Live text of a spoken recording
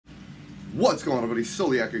What's going on, everybody?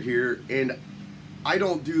 Soloyaker here, and I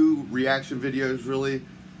don't do reaction videos really,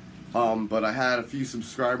 but I had a few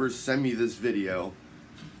subscribers send me this video,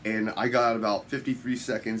 and I got about 53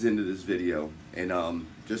 seconds into this video, and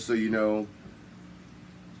just so you know,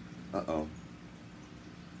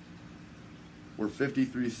 we're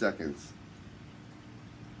 53 seconds,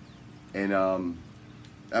 and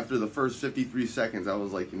after the first 53 seconds, I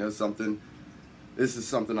was like, you know something, this is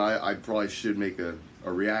something I probably should make a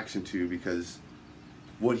reaction to, because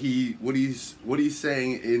what he's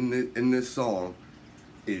saying in this song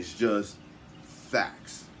is just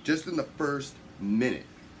facts. Just in the first minute.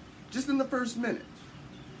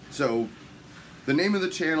 So the name of the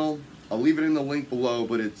channel, I'll leave it in the link below,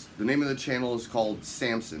 but the name of the channel is called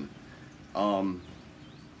Samson.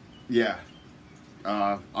 Yeah.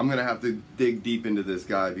 I'm gonna have to dig deep into this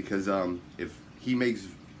guy, because if he makes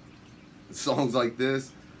songs like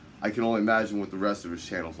this, I can only imagine what the rest of his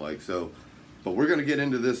channel's like. So, but we're gonna get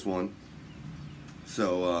into this one.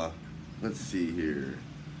 So let's see here.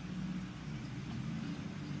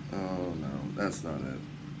 Oh no, that's not it.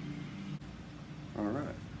 All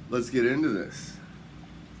right, let's get into this.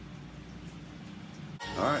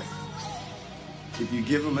 All right, if you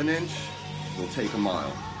give him an inch, he'll take a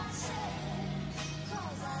mile.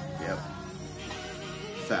 Yep,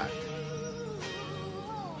 fact.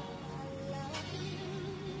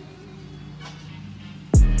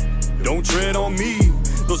 Don't tread on me.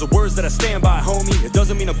 Those are words that I stand by, homie. It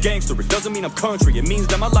doesn't mean I'm gangster, it doesn't mean I'm country. It means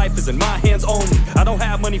that my life is in my hands only. I don't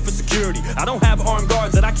have money for security, I don't have armed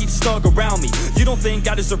guards that I keep snug around me. You don't think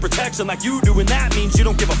I deserve protection like you do, and that means you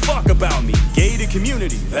don't give a fuck about me. Gated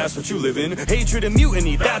community, that's what you live in. Hatred and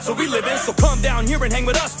mutiny, that's what we live in. So come down here and hang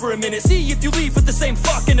with us for a minute. See if you leave with the same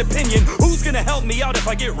fucking opinion. Who's gonna help me out if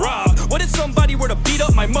I get robbed? What if somebody were to beat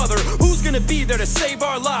up my mother? Who's gonna be there to save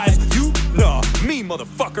our lives? You? Nah, me,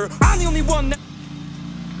 motherfucker. I'm the only one that...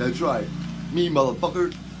 That's right. Me,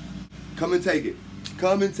 motherfucker. Come and take it.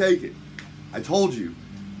 Come and take it. I told you.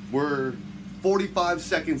 We're 45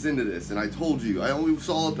 seconds into this, and I told you. I only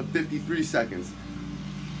saw it to 53 seconds.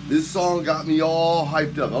 This song got me all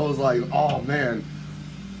hyped up. I was like, oh, man.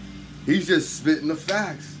 He's just spitting the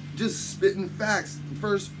facts. Just spitting facts.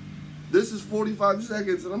 First, this is 45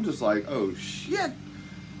 seconds, and I'm just like, oh, shit.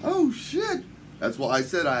 Oh, shit. That's why I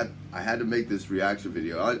said I had to make this reaction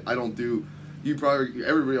video. I don't do...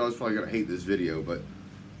 everybody else is probably gonna hate this video, but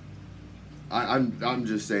I'm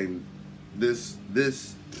just saying this.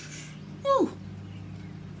 Woo.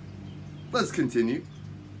 Let's continue.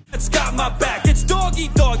 It's got my back. It's dog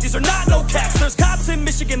eat dog. These are not no cats. There's cops in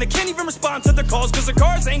Michigan that can't even respond to their calls because their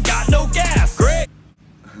cars ain't got no gas. Great.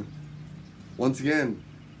 Once again,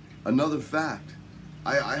 another fact.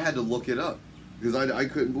 I had to look it up because I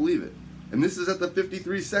couldn't believe it. And this is at the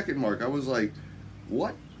 53-second mark. I was like,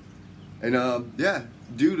 what? And yeah,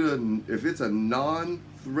 due to, if it's a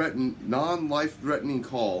non-life-threatening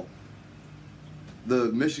call,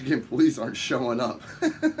 the Michigan police aren't showing up.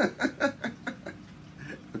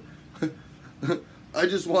 I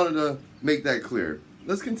just wanted to make that clear.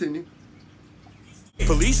 Let's continue.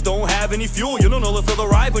 Police don't have any fuel. You don't know if they'll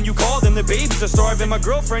arrive when you call them. The babies are starving. My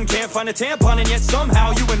girlfriend can't find a tampon, and yet somehow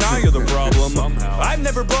you and I are the problem. I've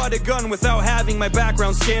never bought a gun without having my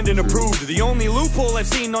background scanned and approved. The only loophole I've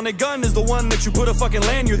seen on a gun is the one that you put a fucking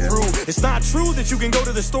lanyard through. It's not true that you can go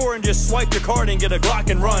to the store and just swipe your card and get a Glock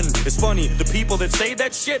and run. It's funny, the people that say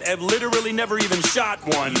that shit have literally never even shot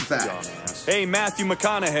one. Hey, Matthew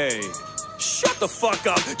McConaughey. Shut the fuck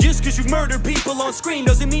up. Just cause you murdered people on screen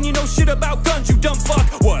doesn't mean you know shit about guns, you dumb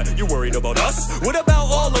fuck. What, you worried about us? What about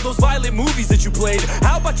all of those violent movies that you played?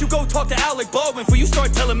 How about you go talk to Alec Baldwin before you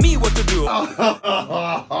start telling me what to do?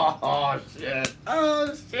 Oh, shit.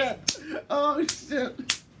 Oh, shit. Oh,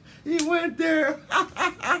 shit. He went there.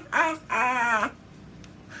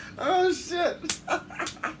 Oh, shit.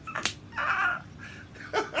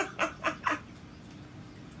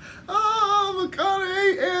 Oh,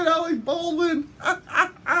 McConaughey and Alec Baldwin.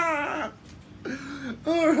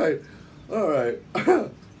 All right.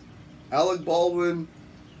 Alec Baldwin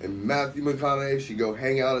and Matthew McConaughey should go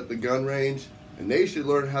hang out at the gun range, and they should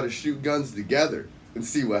learn how to shoot guns together and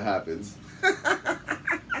see what happens.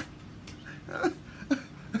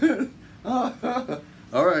 All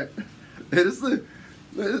right. It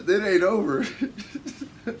ain't over.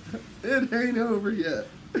 It ain't over yet.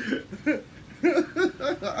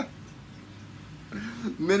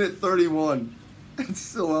 Minute 31. It's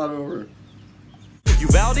still not over.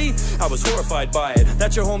 Uvalde? I was horrified by it.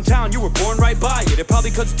 That's your hometown, you were born right by it. It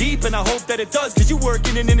probably cuts deep, and I hope that it does, cause you work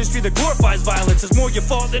in an industry that glorifies violence. It's more your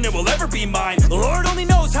fault than it will ever be mine. The Lord only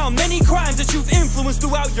knows how many crimes that you've influenced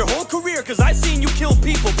throughout your whole career, cause I've seen you kill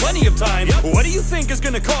people plenty of times. What do you think is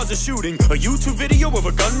gonna cause a shooting? A YouTube video of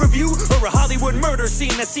a gun review? Or a Hollywood murder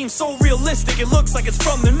scene that seems so realistic it looks like it's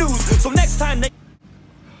from the news? So next time they...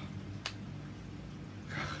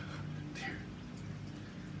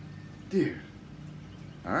 Dude.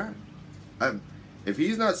 Alright. If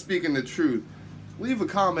he's not speaking the truth, leave a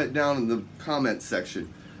comment down in the comment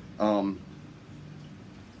section.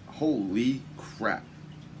 Holy crap.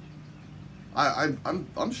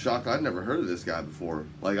 I'm shocked. I've never heard of this guy before.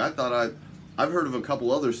 Like, I thought I've heard of a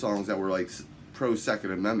couple other songs that were like pro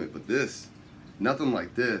Second Amendment, but this, nothing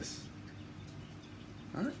like this.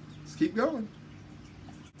 Alright, let's keep going.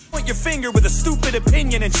 Point your finger with a stupid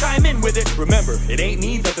opinion and chime in with it. Remember, it ain't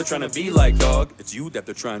me that they're trying to be like, dog. It's you that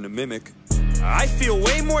they're trying to mimic. I feel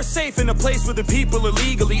way more safe in a place where the people are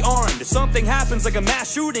legally armed. If something happens like a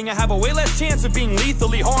mass shooting, I have a way less chance of being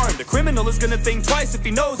lethally harmed. A criminal is gonna think twice if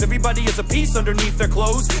he knows everybody is a piece underneath their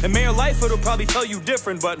clothes. And Mayor Lightfoot will probably tell you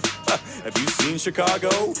different, but have you seen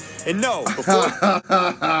Chicago? And no, before...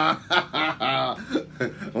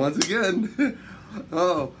 Once again,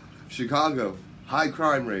 oh, Chicago, high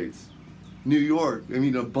crime rates. New York, I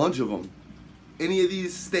mean, a bunch of them. Any of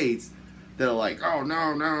these states that are like, oh,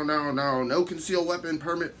 no concealed weapon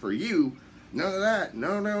permit for you. None of that.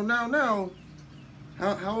 No.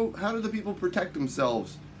 How do the people protect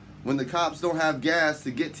themselves when the cops don't have gas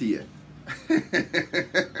to get to you?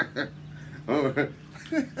 Oh,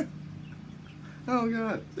 oh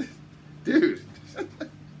God. Dude.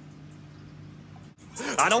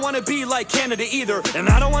 I don't want to be like Canada either, and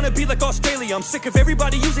I don't want to be like Australia. I'm sick of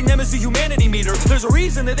everybody using them as a humanity meter. There's a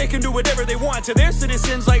reason that they can do whatever they want to their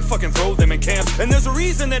citizens, like fucking throw them in camps. And there's a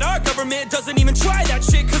reason that our government doesn't even try that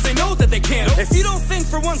shit, cause they know that they can't. If you don't think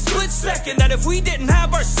for one split second that if we didn't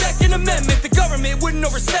have our Second Amendment, the government wouldn't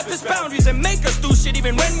overstep its boundaries and make us do shit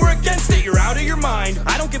even when we're against it, you're out of your mind.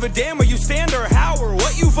 I don't give a damn where you stand or how or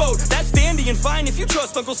what you vote. That's dandy and fine if you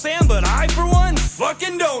trust Uncle Sam, but I for one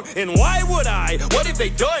fucking don't. And why would I? What have they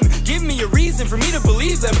done? Give me a reason for me to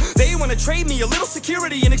believe them. They want to trade me a little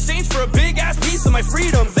security in exchange for a big ass piece of my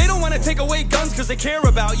freedom. They don't want to take away guns cause they care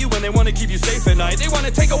about you and they want to keep you safe at night. They want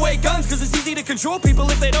to take away guns cause it's easy to control people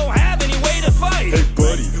if they don't have any way to fight. Hey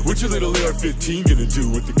buddy, what's your little AR-15 gonna do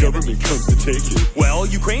when the government comes to take it? Well,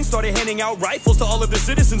 Ukraine started handing out rifles to all of their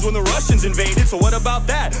citizens when the Russians invaded, so what about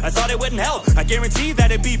that? I thought it wouldn't help. I guarantee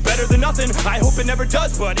that it'd be better than nothing. I hope it never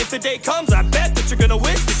does, but if the day comes, I bet that you're gonna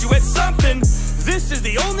wish that you had something. This is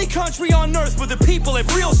the only country on earth where the people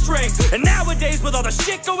have real strength. And nowadays, with all the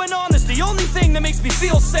shit going on, it's the only thing that makes me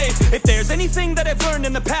feel safe. If there's anything that I've learned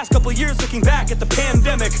in the past couple years looking back at the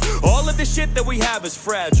pandemic, all of the shit that we have is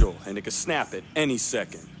fragile, and it could snap at any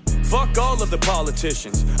second. Fuck all of the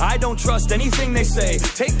politicians. I don't trust anything they say.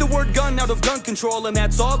 Take the word gun out of gun control, and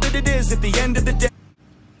that's all that it is at the end of the day.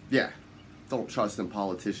 Yeah, don't trust them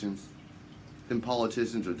politicians. Them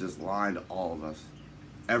politicians are just lying to all of us.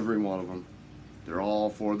 Every one of them. They're all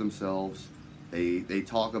for themselves. They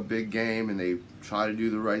talk a big game and they try to do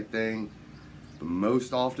the right thing. But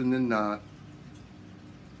most often than not,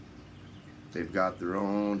 they've got their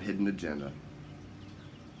own hidden agenda.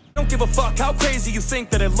 I don't give a fuck how crazy you think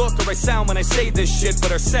that I look or I sound when I say this shit,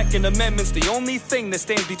 but our Second Amendment's the only thing that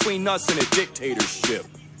stands between us and a dictatorship.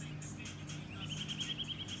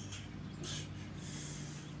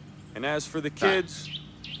 And as for the kids,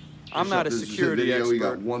 I'm not a security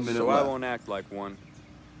expert, so I won't act like one.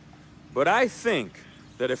 But I think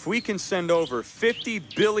that if we can send over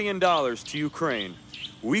 $50 billion to Ukraine,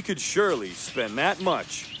 we could surely spend that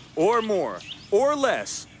much, or more, or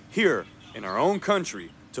less, here in our own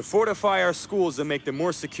country to fortify our schools and make them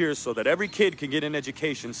more secure so that every kid can get an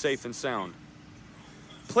education safe and sound.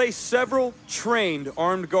 Place several trained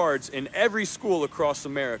armed guards in every school across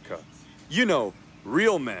America. You know,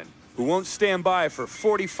 real men who won't stand by for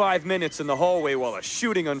 45 minutes in the hallway while a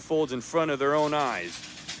shooting unfolds in front of their own eyes.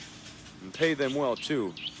 And pay them well,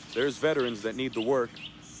 too. There's veterans that need the work.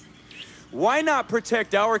 Why not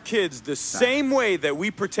protect our kids the same way that we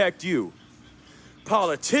protect you?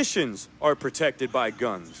 Politicians are protected by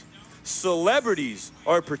guns. Celebrities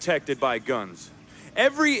are protected by guns.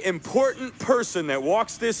 Every important person that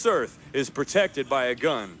walks this earth is protected by a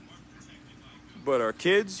gun. But our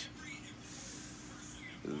kids,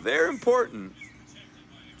 they're important,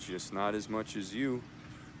 just not as much as you.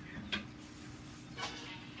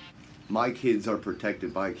 My kids are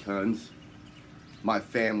protected by guns. My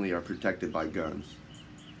family are protected by guns.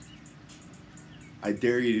 I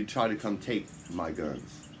dare you to try to come take my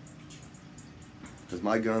guns. Because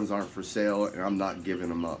my guns aren't for sale and I'm not giving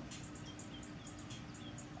them up.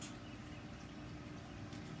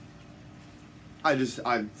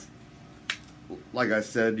 Like I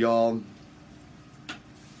said, y'all,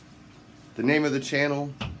 the name of the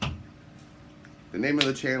channel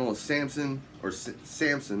is Samson, or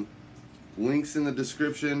Samson. Links in the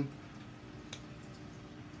description.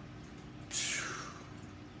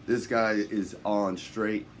 This guy is on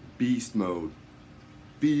straight beast mode.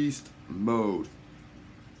 Beast mode.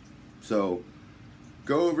 So,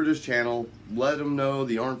 go over to his channel, let him know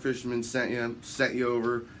the Armed Fisherman sent you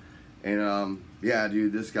over. And yeah,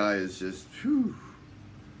 dude, this guy is just whew.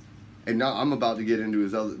 And now I'm about to get into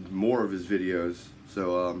his more of his videos.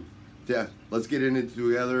 So yeah, let's get into it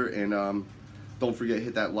together, and don't forget,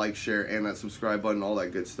 hit that like, share, and that subscribe button, all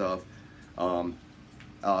that good stuff. For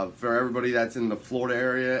everybody that's in the Florida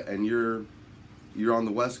area and you're on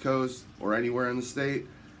the West Coast or anywhere in the state,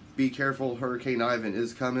 be careful. Hurricane Ivan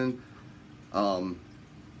is coming.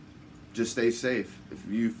 Just stay safe. If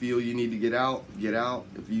you feel you need to get out, get out.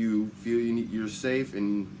 If you feel you're safe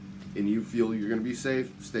and you feel you're gonna be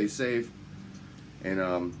safe, stay safe. And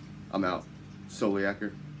I'm out.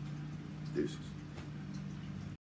 Soloyaker. Deuces.